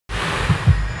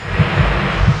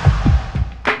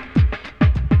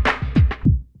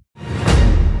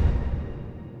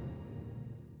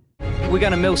We're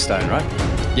going to Millstone, right?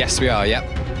 Yes, we are, yep.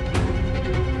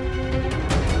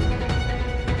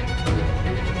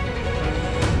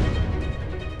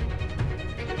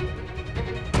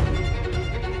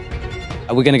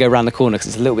 We're going to go around the corner because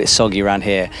it's a little bit soggy around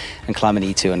here and climb an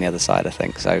E2 on the other side, I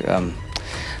think. So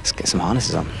let's get some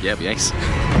harnesses on. Yeah, be ace.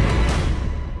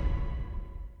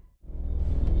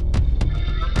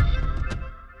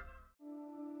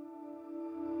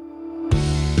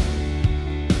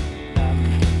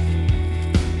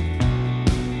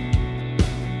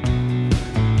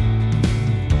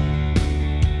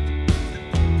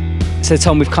 So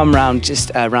Tom, we've come round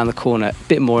just around the corner, a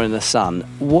bit more in the sun.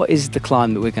 What is the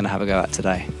climb that we're going to have a go at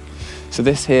today? So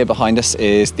this here behind us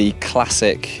is the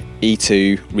classic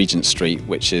E2 Regent Street,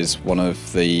 which is one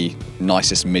of the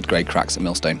nicest mid-grade cracks at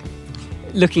Millstone.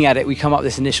 Looking at it, we come up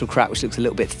this initial crack which looks a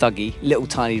little bit thuggy, little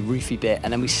tiny roofy bit,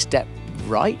 and then we step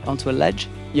right onto a ledge.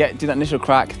 Yeah, do that initial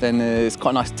crack, then there's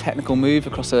quite a nice technical move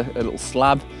across a little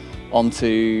slab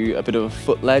onto a bit of a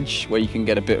foot ledge where you can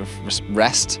get a bit of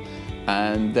rest.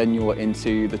 And then you're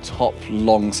into the top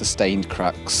long sustained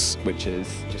cracks, which is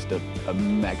just a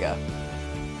mega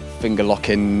finger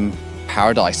locking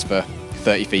paradise for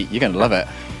 30 feet. You're going to love it.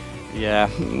 Yeah,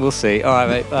 we'll see. All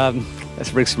right, mate,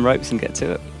 let's rig some ropes and get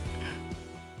to it.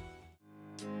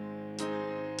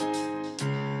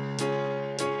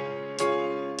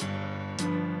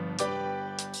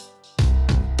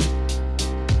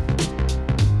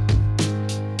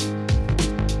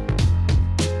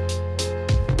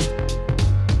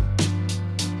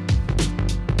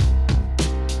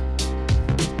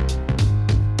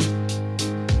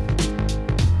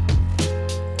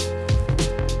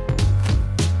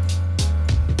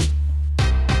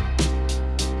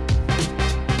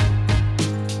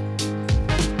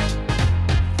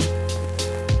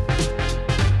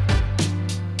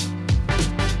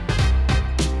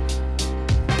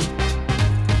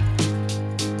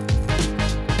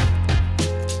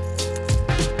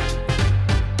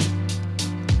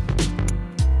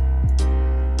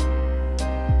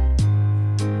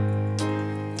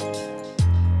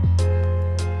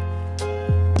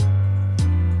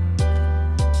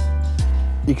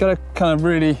 You've got to kind of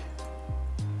really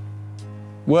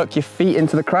work your feet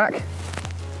into the crack,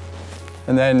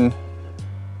 and then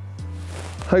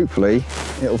hopefully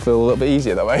it'll feel a little bit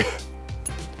easier that way.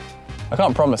 I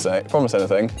can't promise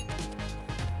anything.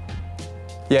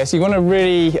 Yeah, so you want to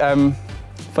really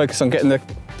focus on getting the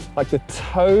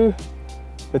toe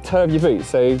of your boot.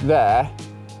 So there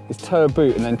is toe of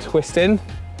boot, and then twist in,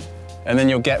 and then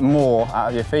you'll get more out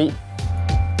of your feet.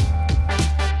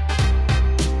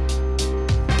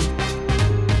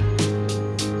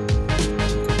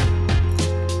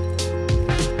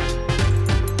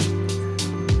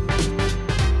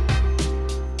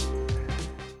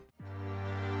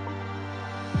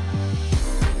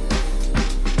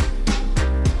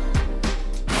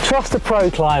 Trust a pro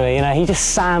climber, you know, he just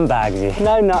sandbags you.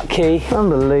 No nut key.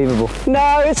 Unbelievable.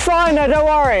 No, it's fine, no, don't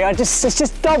worry. It's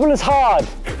just double as hard.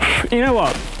 You know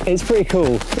what? It's pretty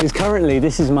cool, because currently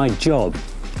this is my job.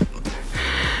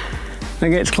 I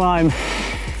get to climb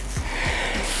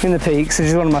in the peaks, which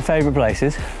is one of my favourite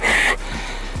places,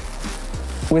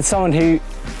 with someone who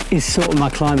is sort of my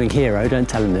climbing hero. Don't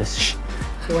tell him this. Shh.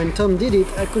 So when Tom did it,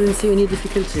 I couldn't see any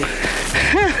difficulty.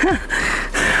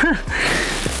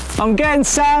 I'm getting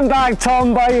sandbagged,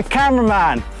 Tom, by your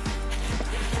cameraman.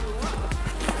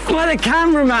 By the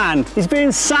cameraman. He's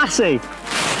being sassy.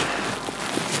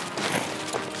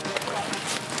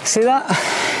 See that?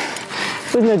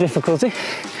 There's no difficulty.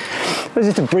 It was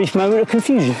just a brief moment of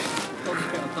confusion.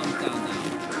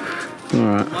 All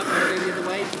right. You might want to go the other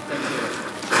way, just don't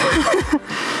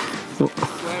do it.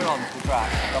 Square on to the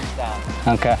track, thumbs down.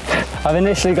 Okay. I've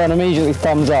initially gone immediately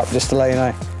thumbs up, just to let you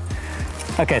know.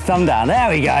 Okay, thumb down. There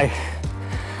we go.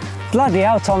 Bloody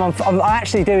hell, Tom, I'm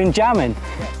actually doing jamming.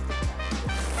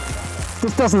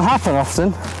 This doesn't happen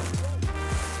often.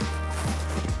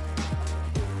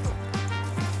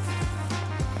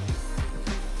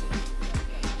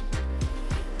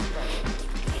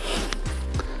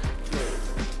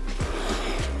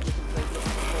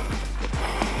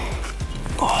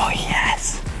 Oh,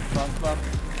 yes.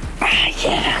 Ah,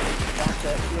 yeah.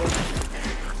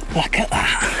 Look at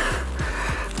that.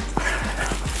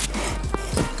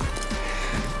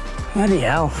 Bloody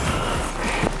hell.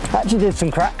 Actually did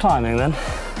some crack climbing then.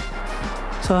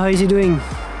 So how is he doing?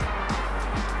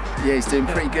 Yeah, he's doing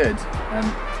pretty good. I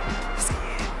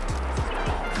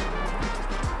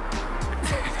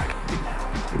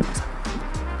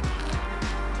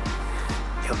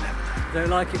don't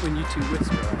like it when you two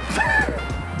whisper.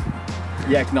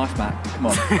 Yeah, nice, Matt. Come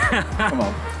on. Come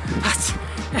on.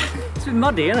 It's a bit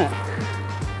muddy, isn't it?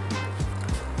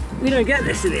 We don't get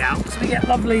this in the Alps. We get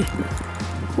lovely.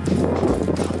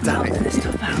 Damn it. This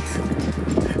top bounce.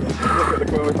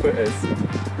 Look where my foot is.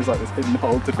 There's like this hidden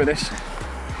hole to finish.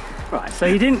 Right, so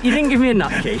you didn't give me a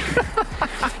nut key.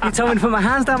 You told me to put my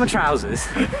hands down my trousers,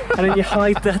 and then you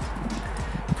hide the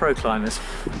pro climbers.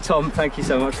 Tom, thank you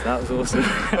so much for that. That was awesome.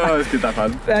 Oh, it was good, that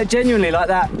fun. Genuinely, like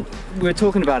that, we were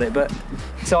talking about it, but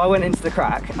so I went into the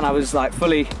crack and I was like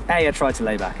fully, A, I tried to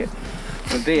lay back it,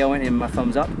 but B, I went in my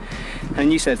thumbs up,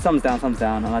 and you said thumbs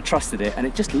down, and I trusted it, and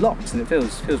it just locked, and it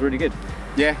feels really good.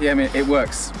 Yeah, I mean, it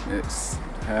works. It's.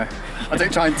 I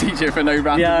don't try and teach it for no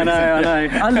random Yeah, reason. I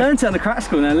know. I learned it on the crack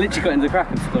school, and I literally got into the crack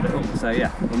and forgot it all. So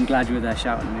yeah, I'm glad you were there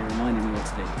shouting at me, reminding me what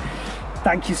to do.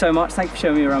 Thank you so much. Thank you for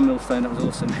showing me around Millstone. That was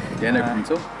awesome. Yeah, no problem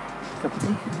at all. Cup of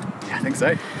tea? Yeah, I think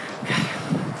so.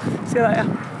 See you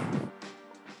later.